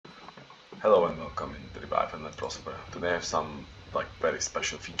Hello and welcome in the Revive and Prosper. Today I have some very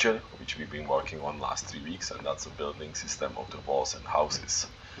special feature which we've been working on last 3 weeks, and that's a building system of the walls and houses.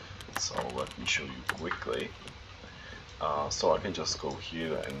 So let me show you quickly. So I can just go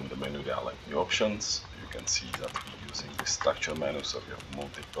here, and in the menu there are new options. You can see that we're using the structure menu, so we have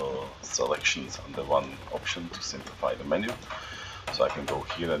multiple selections under one option to simplify the menu. So I can go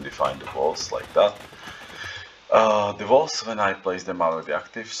here and define the walls like that. The walls, when I place them, are already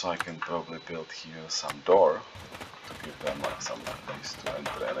active, so I can probably build here some door to give them some place to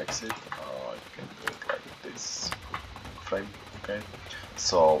enter and exit. I can do it like this frame. Okay.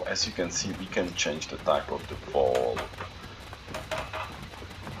 So as you can see, we can change the type of the wall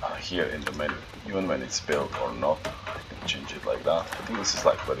here in the menu, even when it's built or not. I can change it like that. I think this is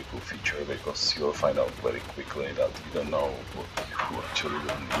very cool feature, because you'll find out very quickly that you don't know what you actually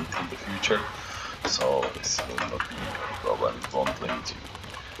will need in the future. So this will not be a problem, it won't limit you.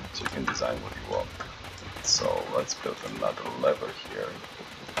 So you can design what you want. So let's build another lever here.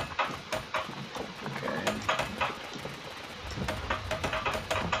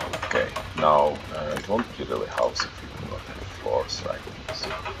 Okay, now it won't be really a house if you do not have floors, right? So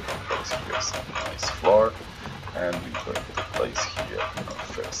place here some nice floor, and we're going to place here our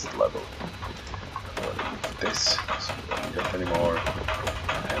first level. I'm going to remove this, so we don't need it anymore.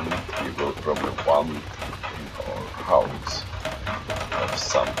 And we will probably want in our house have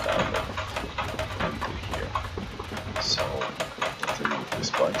some kind of entry here. So let's remove this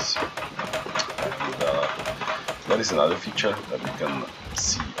place. And there is another feature that we can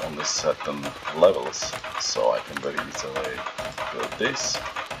see on the certain levels. So I can very easily build this.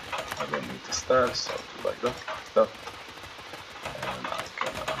 I don't need the stairs, so I'll do like that, and I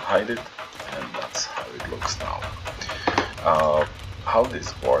can hide it, and that's how it looks now. How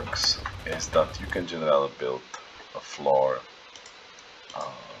this works is that you can generally build a floor,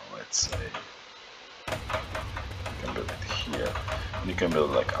 let's say, you can build it here, and you can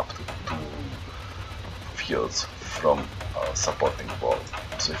build up to 2 fields from a supporting wall.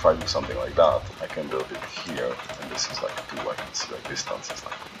 So if I do something like that, I can build it here, and this is 2, I can see distance is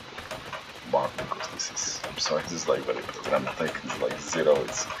 1, because this is, I'm sorry, this is very programmatic, it's 0,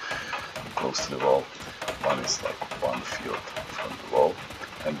 it's close to the wall. 1 is 1 field from the wall,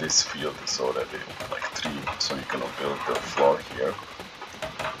 and this field is already 3, so you cannot build the floor here.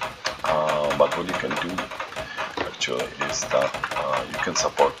 But what you can do actually is that you can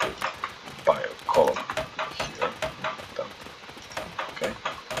support it by a column here. Okay.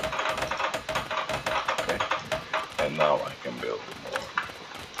 And now I can build more.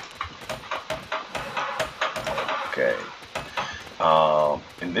 Okay.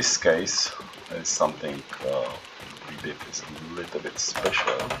 In this case, there's something we did is a little bit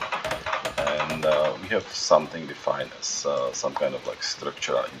special, and we have something defined as some kind of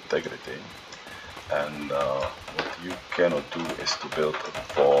structural integrity. And what you cannot do is to build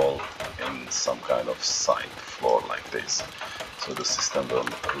a wall in some kind of side floor like this. So the system will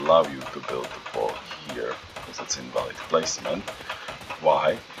not allow you to build the wall here, because it's invalid placement.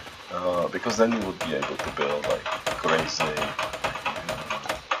 Why? Because then you would be able to build crazy.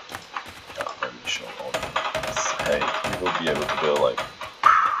 Let me show all this. Hey, you will be able to build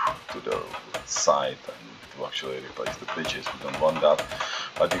to the side and to actually replace the bridges. We don't want that,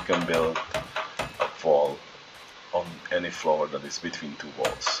 but you can build a wall on any floor that is between 2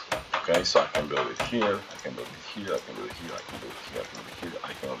 walls. Okay, so I can build it here, I can build it here, I can build it here, I can build it here, I can build it here.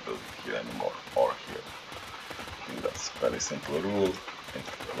 I cannot build it here anymore, or here. I think that's a very simple rule. It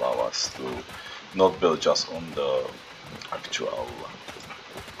allows us to not build just on the actual.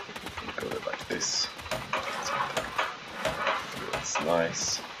 You can build it like this. It's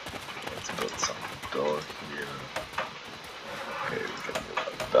nice. Let's build some door here. Okay, we can build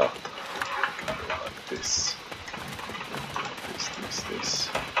like that. We can build like this. This.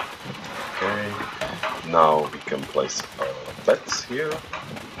 Okay. Now we can place beds here.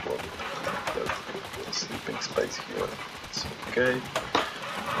 The sleeping space here. It's okay.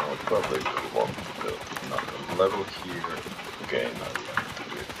 Probably we'll want to build another level here. Again, I like to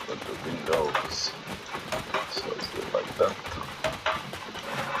do it for the windows. So let's do it like that.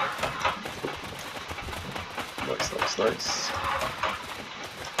 Nice.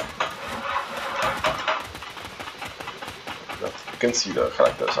 You can see the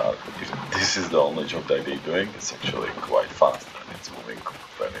characters are, if this is the only job that they're doing, it's actually quite fast and it's moving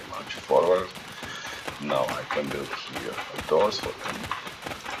very much forward. Now I can build here doors for them,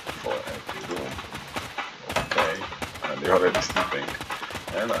 for every room. Okay, and they're already sleeping,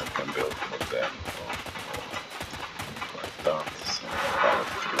 and I can build for them like that, some kind of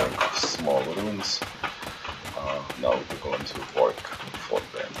feeling of small rooms. Now the columns will work for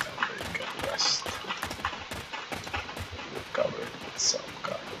them, and they can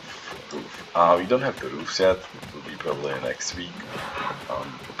We don't have the roofs yet. It will be probably next week.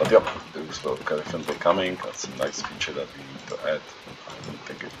 But yeah, the roofs will definitely coming. That's a nice feature that we need to add. I don't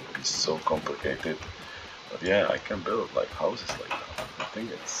think it would be so complicated. But yeah, I can build like houses like that. I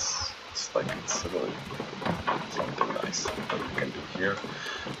think it's really something nice that we can do here.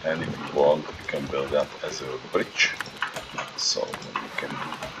 And if you want, we can build that as a bridge. So what we can do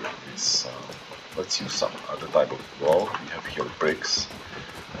here is let's use some other type of wall. We have here bricks.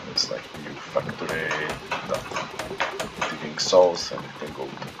 It's like new factory that digging saws, and you can go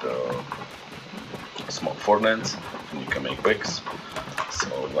to the small furnace and you can make bricks.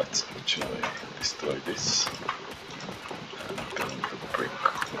 So let's actually destroy this and build the brick.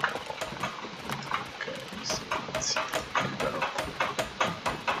 Okay, so let's see if we can do that.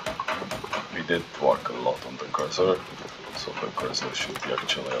 We did work a lot on the cursor, so the cursor should be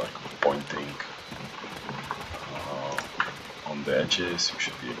actually like pointing on the edges. You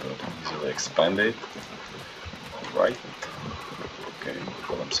should be able to easily expand it. Alright. Okay,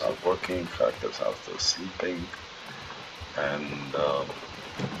 columns are working, characters are still sleeping, and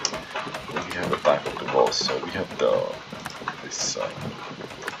we have a type of the walls. So we have this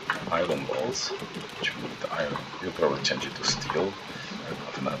iron walls, which we need iron. You'll probably change it to steel and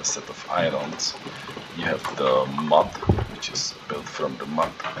have another set of irons. You have the mud, which is built from the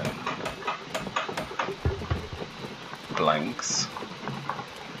mud and planks,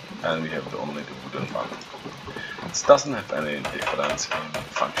 and we have only the wooden mud. It doesn't have any difference in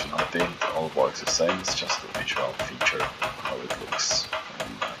functionality, it all works the same, it's just a visual feature, how it looks,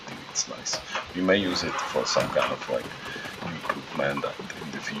 and I think it's nice. We may use it for some kind of like improvement that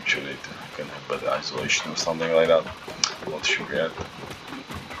in the future it can have better isolation or something like that. Not sure yet.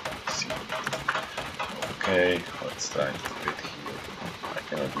 See. Okay, let's try to fit here. I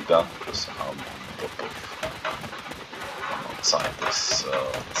cannot do that because I'm on top of outside this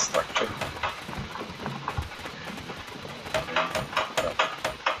structure.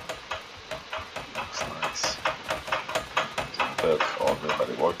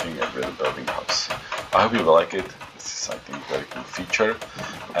 Everybody working and we're building a house. I hope you will like it. This is, I think, very cool feature.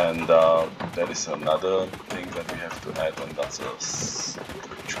 And there is another thing that we have to add, and that's a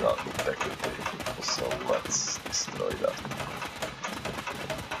structural integrity. So let's destroy that.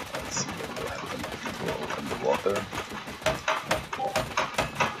 Let's see what will happen if we will open the water.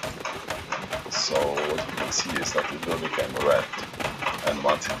 So what you can see is that it will become red. And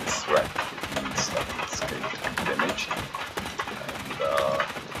once it is red, it means that it's going to be damaged.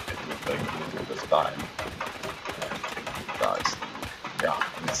 It will take a little bit of time and it dies. Yeah,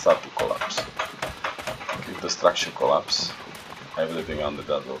 and it starts to collapse. If the structure collapses, everything under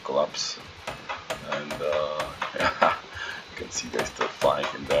that will collapse, and yeah, you can see they're still flying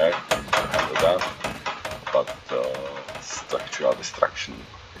in there to handle that, but structural destruction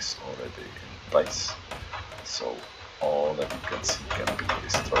is already in place, so all that you can see can be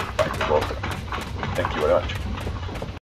destroyed by the water. Thank you very much.